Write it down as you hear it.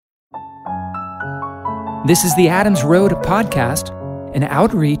This is the Adams Road podcast, an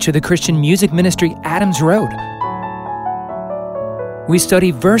outreach of the Christian music ministry Adams Road. We study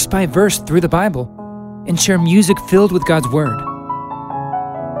verse by verse through the Bible and share music filled with God's Word.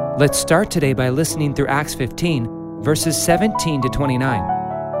 Let's start today by listening through Acts 15, verses 17 to 29.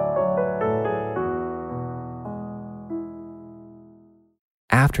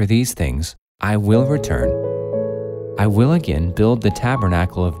 After these things, I will return. I will again build the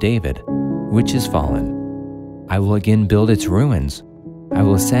tabernacle of David, which is fallen. I will again build its ruins. I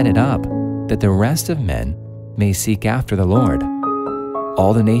will set it up, that the rest of men may seek after the Lord.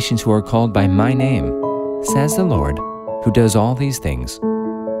 All the nations who are called by my name, says the Lord, who does all these things.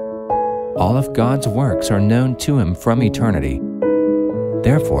 All of God's works are known to him from eternity.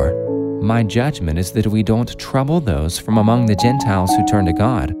 Therefore, my judgment is that we don't trouble those from among the Gentiles who turn to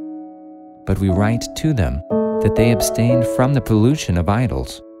God, but we write to them that they abstain from the pollution of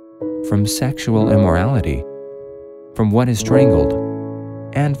idols, from sexual immorality, from what is strangled,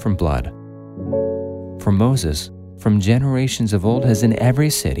 and from blood. For Moses, from generations of old, has in every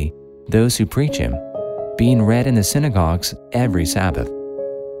city those who preach him, being read in the synagogues every Sabbath.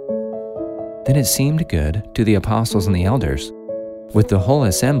 Then it seemed good to the apostles and the elders, with the whole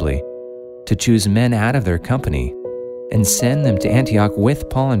assembly, to choose men out of their company, and send them to Antioch with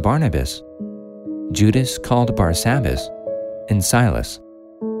Paul and Barnabas, Judas called Barsabbas, and Silas,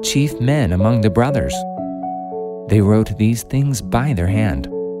 chief men among the brothers. They wrote these things by their hand.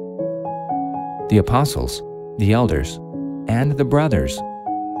 The apostles, the elders, and the brothers,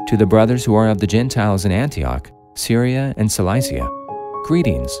 to the brothers who are of the Gentiles in Antioch, Syria, and Cilicia,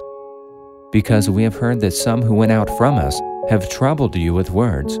 greetings. Because we have heard that some who went out from us have troubled you with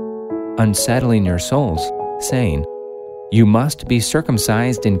words, unsettling your souls, saying, "You must be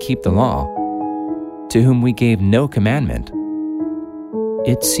circumcised and keep the law," to whom we gave no commandment.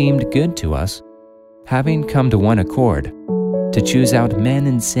 It seemed good to us, having come to one accord, to choose out men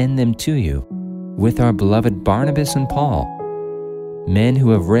and send them to you, with our beloved Barnabas and Paul, men who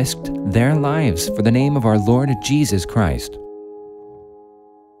have risked their lives for the name of our Lord Jesus Christ.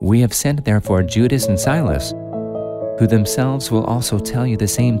 We have sent therefore Judas and Silas, who themselves will also tell you the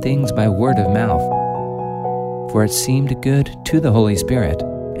same things by word of mouth. For it seemed good to the Holy Spirit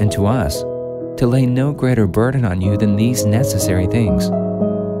and to us to lay no greater burden on you than these necessary things,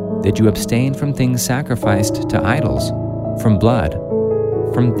 that you abstain from things sacrificed to idols, from blood,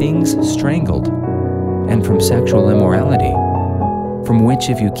 from things strangled, and from sexual immorality, from which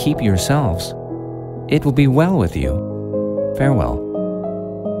if you keep yourselves, it will be well with you. Farewell.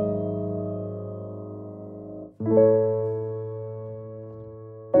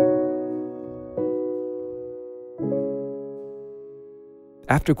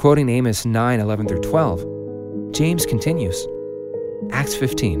 After quoting Amos 9:11 through 12, James continues. Acts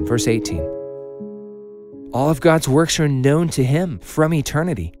 15, verse 18. All of God's works are known to him from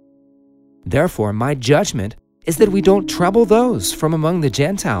eternity. Therefore, my judgment is that we don't trouble those from among the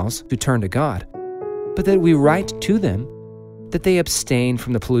Gentiles who turn to God, but that we write to them that they abstain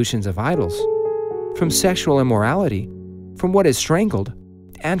from the pollutions of idols, from sexual immorality, from what is strangled,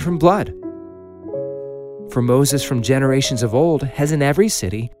 and from blood. For Moses from generations of old has in every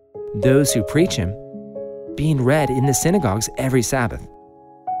city those who preach him, being read in the synagogues every Sabbath.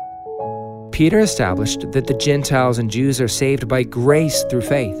 Peter established that the Gentiles and Jews are saved by grace through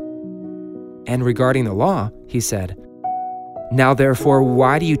faith. And regarding the law, he said, "Now therefore,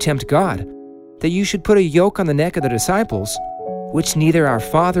 why do you tempt God, that you should put a yoke on the neck of the disciples, which neither our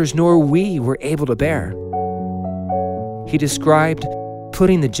fathers nor we were able to bear?" He described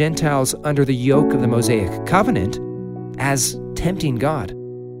putting the Gentiles under the yoke of the Mosaic covenant as tempting God.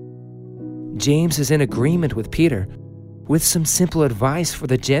 James is in agreement with Peter with some simple advice for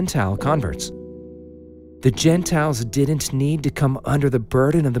the Gentile converts. The Gentiles didn't need to come under the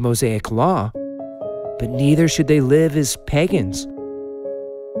burden of the Mosaic law, but neither should they live as pagans.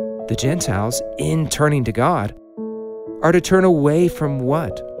 The Gentiles, in turning to God, are to turn away from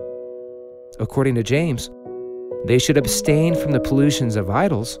what? According to James, they should abstain from the pollutions of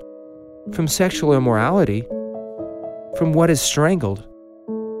idols, from sexual immorality, from what is strangled,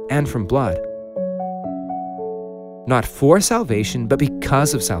 and from blood. Not for salvation, but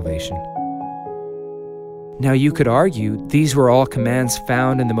because of salvation. Now you could argue these were all commands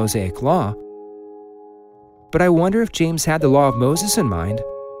found in the Mosaic law, but I wonder if James had the law of Moses in mind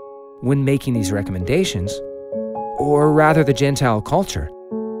when making these recommendations, or rather the Gentile culture.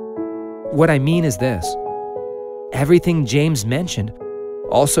 What I mean is this. Everything James mentioned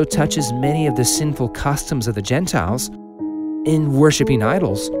also touches many of the sinful customs of the Gentiles in worshiping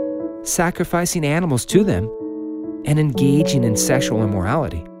idols, sacrificing animals to them, and engaging in sexual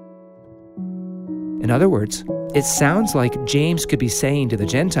immorality. In other words, it sounds like James could be saying to the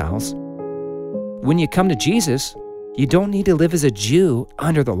Gentiles, when you come to Jesus, you don't need to live as a Jew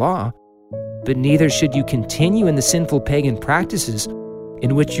under the law, but neither should you continue in the sinful pagan practices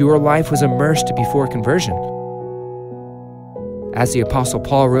in which your life was immersed before conversion. As the Apostle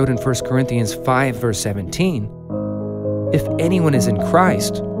Paul wrote in 1 Corinthians 5, verse 17, if anyone is in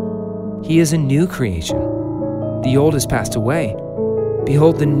Christ, he is a new creation. The old has passed away.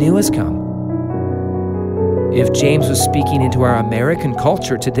 Behold, the new has come. If James was speaking into our American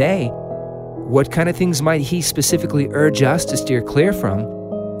culture today, what kind of things might he specifically urge us to steer clear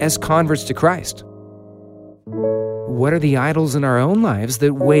from as converts to Christ? What are the idols in our own lives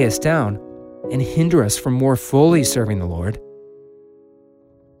that weigh us down and hinder us from more fully serving the Lord?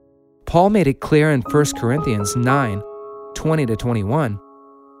 Paul made it clear in 1 Corinthians 9, 20-21,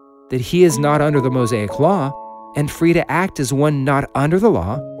 that he is not under the Mosaic law and free to act as one not under the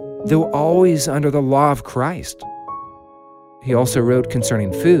law, though always under the law of Christ. He also wrote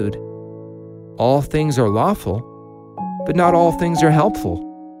concerning food, all things are lawful, but not all things are helpful.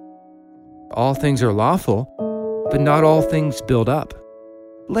 All things are lawful, but not all things build up.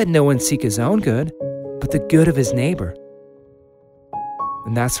 Let no one seek his own good, but the good of his neighbor.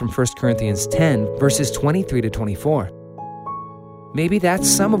 And that's from 1 Corinthians 10, verses 23-24. Maybe that's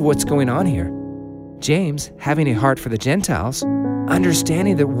some of what's going on here. James, having a heart for the Gentiles,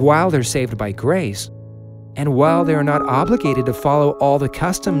 understanding that while they're saved by grace, and while they are not obligated to follow all the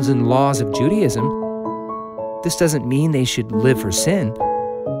customs and laws of Judaism, this doesn't mean they should live for sin.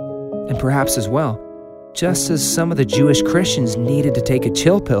 And perhaps as well, just as some of the Jewish Christians needed to take a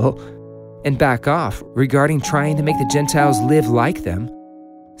chill pill and back off regarding trying to make the Gentiles live like them,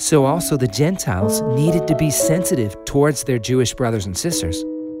 so also the Gentiles needed to be sensitive towards their Jewish brothers and sisters,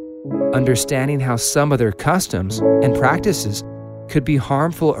 understanding how some of their customs and practices could be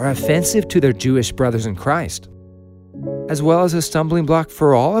harmful or offensive to their Jewish brothers in Christ, as well as a stumbling block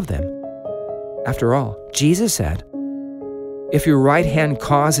for all of them. After all, Jesus said, if your right hand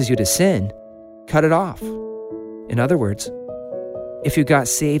causes you to sin, cut it off. In other words, if you got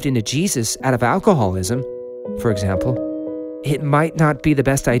saved into Jesus out of alcoholism, for example, it might not be the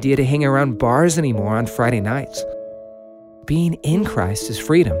best idea to hang around bars anymore on Friday nights. Being in Christ is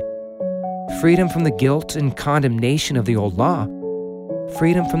freedom. Freedom from the guilt and condemnation of the old law.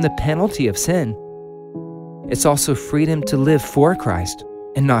 Freedom from the penalty of sin. It's also freedom to live for Christ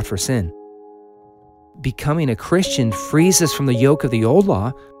and not for sin. Becoming a Christian frees us from the yoke of the old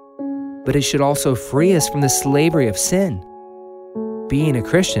law, but it should also free us from the slavery of sin. Being a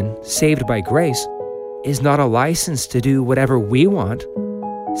Christian, saved by grace, is not a license to do whatever we want.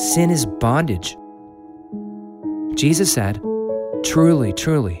 Sin is bondage. Jesus said, truly,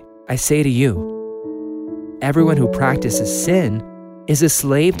 truly, I say to you, everyone who practices sin is a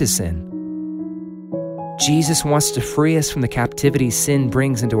slave to sin. Jesus wants to free us from the captivity sin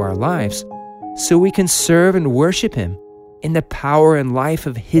brings into our lives so we can serve and worship Him in the power and life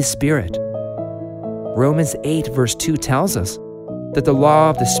of His Spirit. Romans 8 verse 2 tells us that the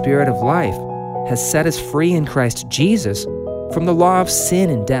law of the Spirit of life has set us free in Christ Jesus from the law of sin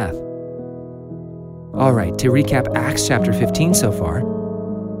and death. All right, to recap Acts chapter 15 so far,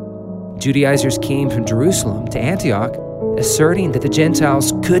 Judaizers came from Jerusalem to Antioch, asserting that the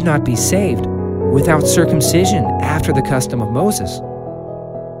Gentiles could not be saved without circumcision after the custom of Moses.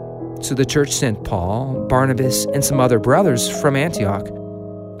 So the church sent Paul, Barnabas, and some other brothers from Antioch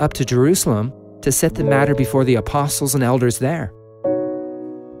up to Jerusalem to set the matter before the apostles and elders there.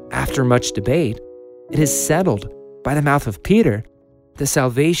 After much debate, it is settled by the mouth of Peter that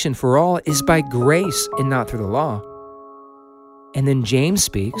salvation for all is by grace and not through the law. And then James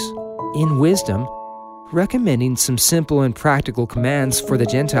speaks, in wisdom, recommending some simple and practical commands for the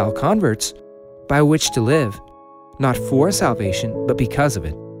Gentile converts by which to live, not for salvation, but because of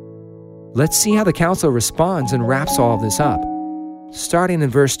it. Let's see how the council responds and wraps all of this up, starting in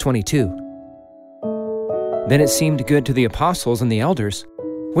verse 22. Then it seemed good to the apostles and the elders,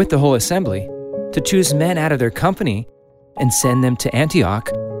 with the whole assembly, to choose men out of their company and send them to Antioch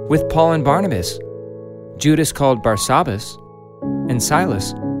with Paul and Barnabas, Judas called Barsabbas, and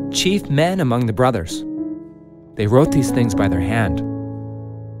Silas, chief men among the brothers. They wrote these things by their hand.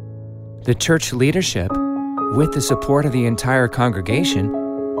 The church leadership, with the support of the entire congregation,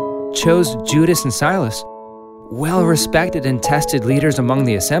 chose Judas and Silas, well-respected and tested leaders among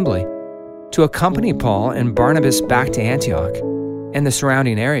the assembly, to accompany Paul and Barnabas back to Antioch and the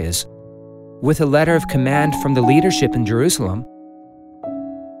surrounding areas, with a letter of command from the leadership in Jerusalem.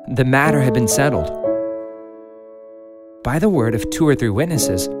 The matter had been settled. By the word of 2 or 3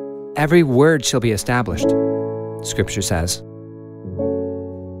 witnesses, every word shall be established, Scripture says.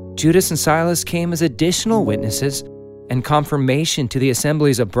 Judas and Silas came as additional witnesses and confirmation to the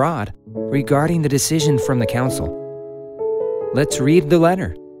assemblies abroad regarding the decision from the council. Let's read the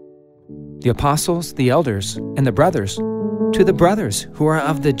letter. The apostles, the elders, and the brothers, to the brothers who are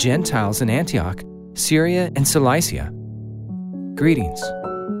of the Gentiles in Antioch, Syria, and Cilicia. Greetings.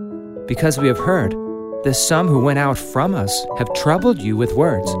 Because we have heard that some who went out from us have troubled you with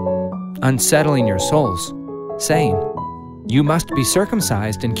words, unsettling your souls, saying, "You must be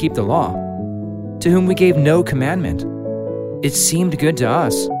circumcised and keep the law," to whom we gave no commandment. It seemed good to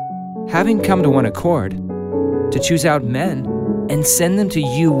us, having come to one accord, to choose out men and send them to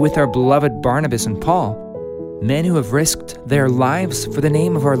you with our beloved Barnabas and Paul, men who have risked their lives for the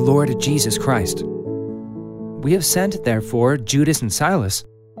name of our Lord Jesus Christ. We have sent, therefore, Judas and Silas,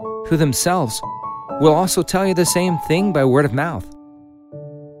 who themselves will also tell you the same thing by word of mouth.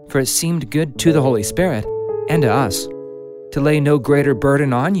 For it seemed good to the Holy Spirit and to us to lay no greater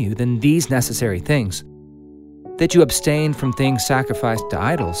burden on you than these necessary things, that you abstain from things sacrificed to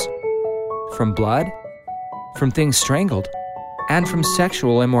idols, from blood, from things strangled, and from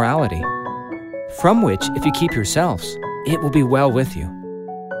sexual immorality, from which, if you keep yourselves, it will be well with you.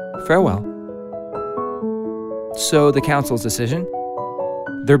 Farewell. So the council's decision?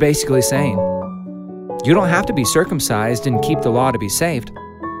 They're basically saying, you don't have to be circumcised and keep the law to be saved.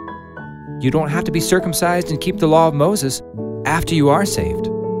 You don't have to be circumcised and keep the law of Moses after you are saved.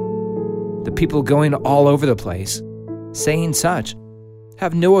 The people going all over the place, saying such,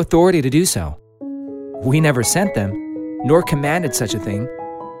 have no authority to do so. We never sent them, nor commanded such a thing.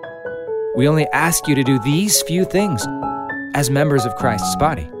 We only ask you to do these few things as members of Christ's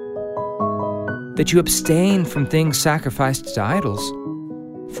body: that you abstain from things sacrificed to idols,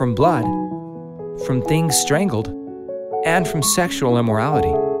 from blood, from things strangled, and from sexual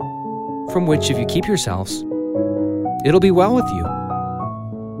immorality, from which, if you keep yourselves, it'll be well with you.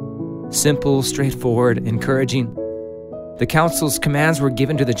 Simple, straightforward, encouraging. The council's commands were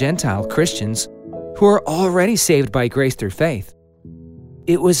given to the Gentile Christians who are already saved by grace through faith.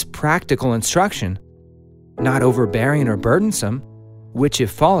 It was practical instruction, not overbearing or burdensome, which,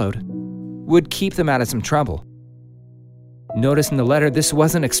 if followed, would keep them out of some trouble. Notice in the letter, this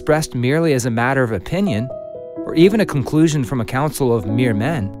wasn't expressed merely as a matter of opinion or even a conclusion from a council of mere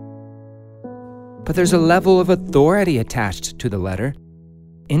men. But there's a level of authority attached to the letter,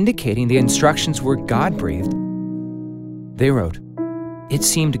 indicating the instructions were God-breathed. They wrote, "It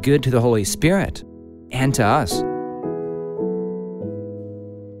seemed good to the Holy Spirit and to us."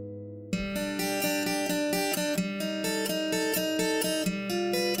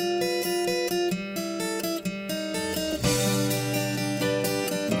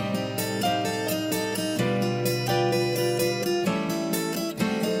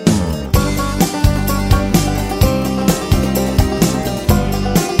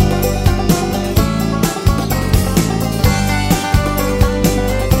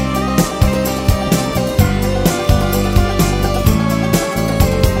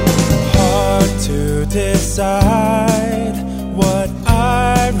 Decide what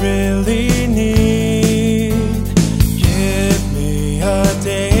I really need. Give me a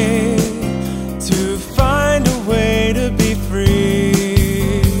day to find a way to be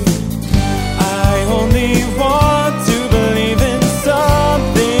free. I only want to believe in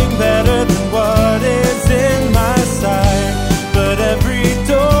something better than what is in my sight. But every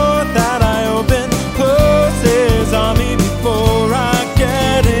door that I open closes on me before I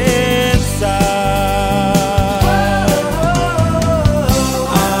get inside.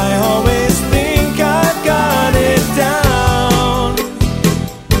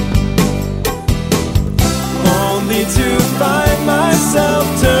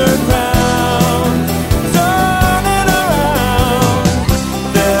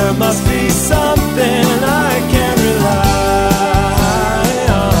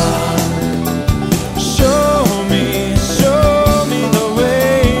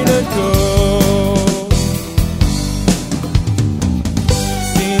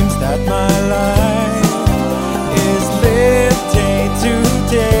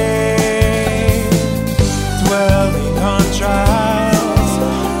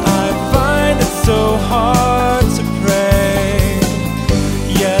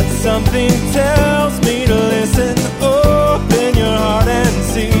 Something tells me to listen, open your heart and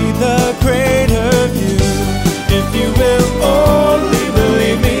see the greater view. If you will only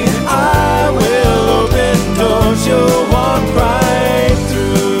believe me, I will open doors you'll walk right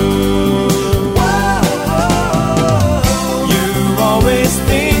through. You always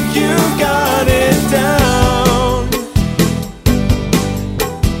think you got it down,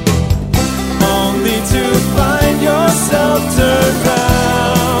 only to find yourself turned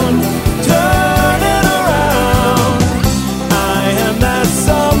round.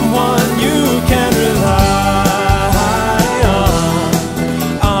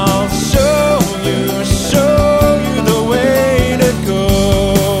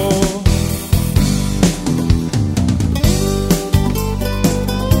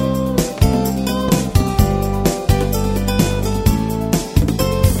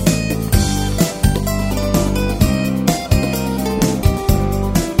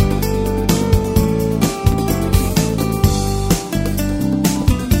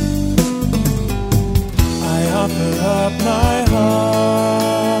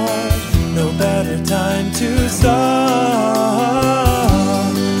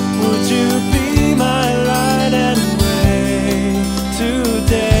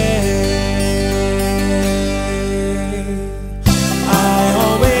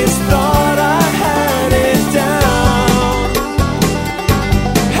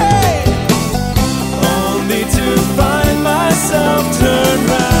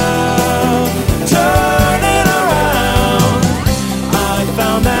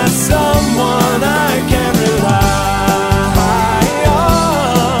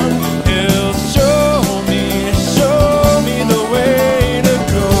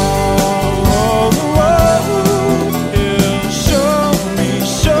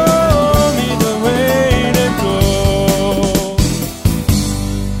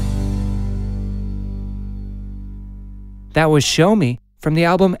 That was Show Me from the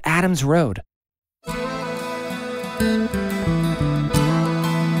album Adam's Road. I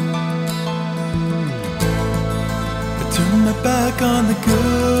turned my back on the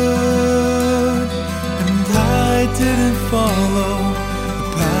good, and I didn't follow the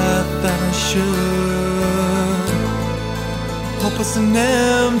path that I should. Hopeless and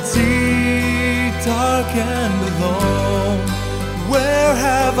empty, dark and alone. Where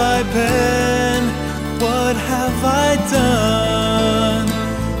have I been? What have I done?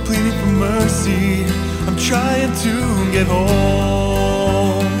 Pleading for mercy, I'm trying to get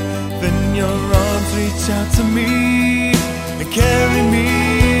home. Then your arms reach out to me and carry me.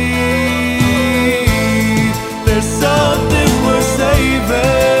 There's something worth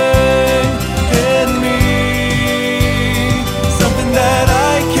saving in me, something that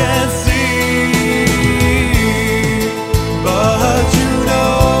I can't see. But you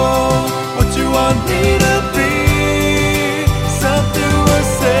know what you want me to be, something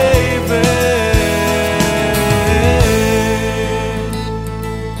worth saving.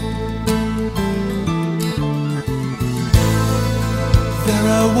 There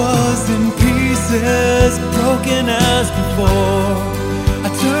I was in pieces, broken as before. I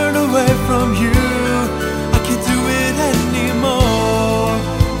turned away from you, I can't do it anymore.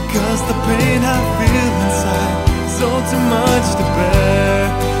 'Cause the pain I feel inside is all too much to bear,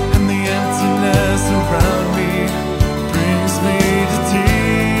 and the emptiness around me brings me to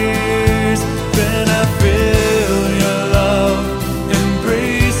tears. Then I feel your love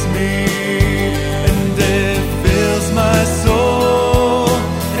embrace me, and it fills my soul.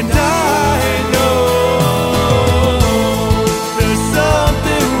 And I know there's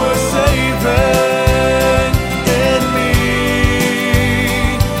something worth saving in me,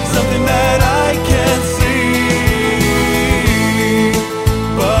 something that I can't see.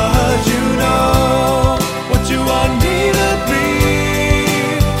 But you know what you want me to be,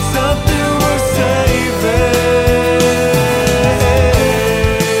 something worth saving.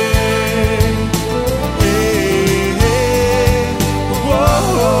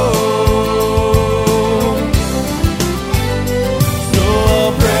 Whoa. So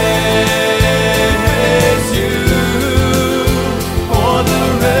I'll praise you for the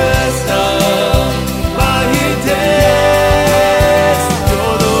rest of my days.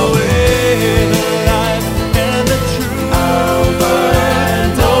 You're the way, the life, and the truth. Alpha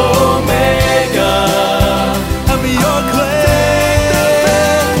and Omega. I'm your claim,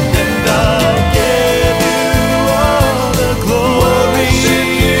 and I'll give you all the glory.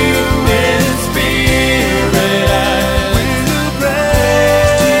 In spirit, I will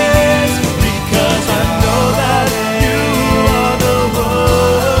praise, because I know that you are the one.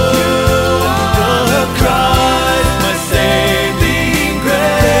 The Christ, my saving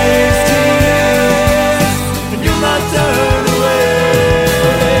grace, and you'll not turn away.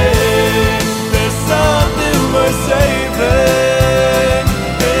 There's something worth saving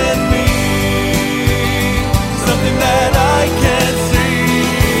in me, something that I can't see.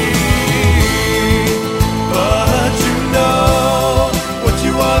 But you know what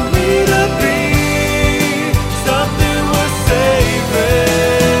you want me to be, something worth saving.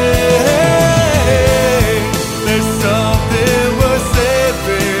 There's something worth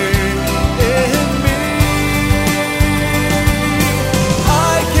saving in me.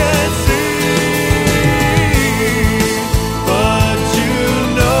 I can't see, but you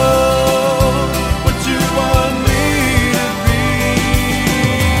know what you want me to be,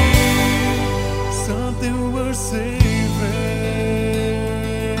 something worth saving.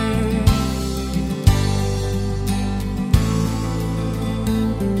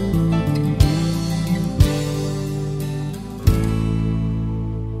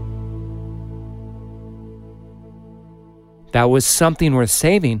 That was Something Worth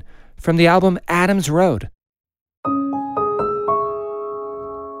Saving from the album Adam's Road.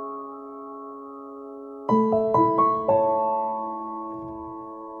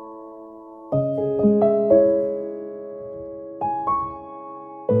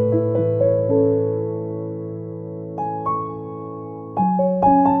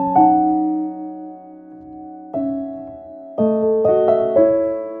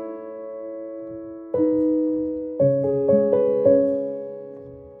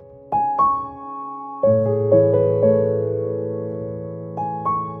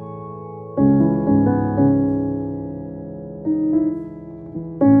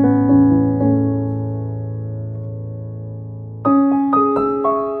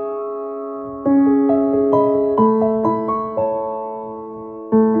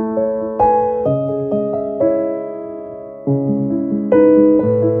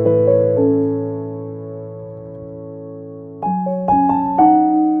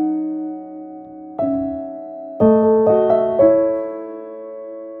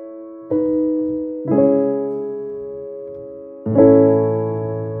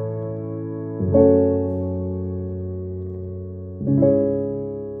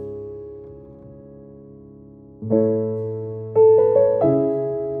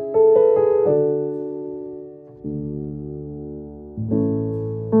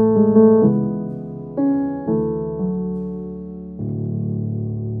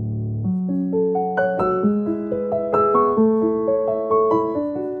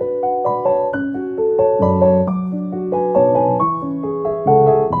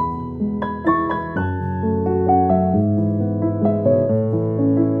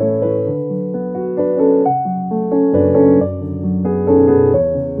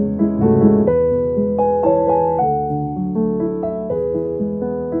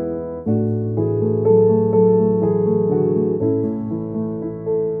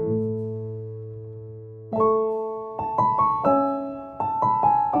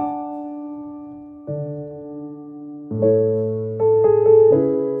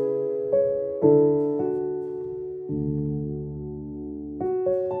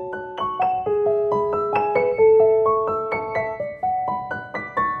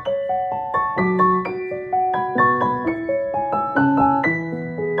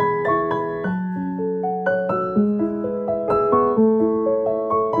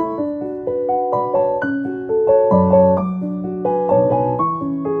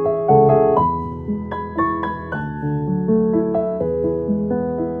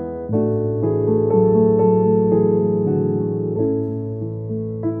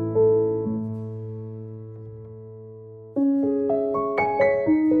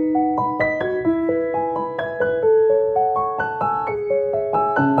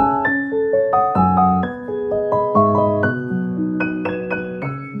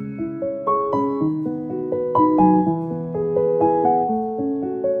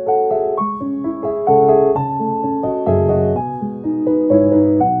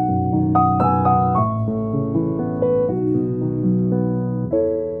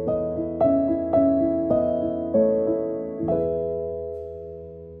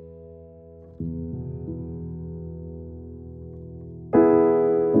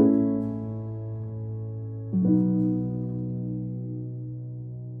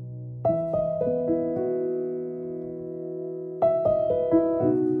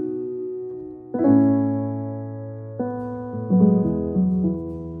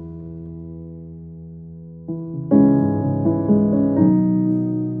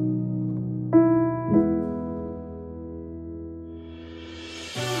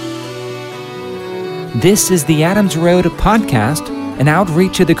 This is the Adams Road podcast, an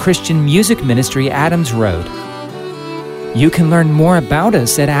outreach of the Christian music ministry Adams Road. You can learn more about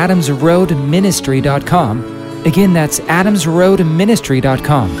us at adamsroadministry.com. Again, that's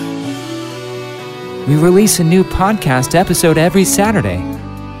adamsroadministry.com. We release a new podcast episode every Saturday.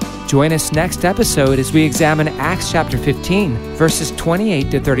 Join us next episode as we examine Acts chapter 15, verses 28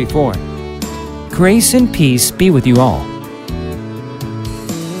 to 34. Grace and peace be with you all.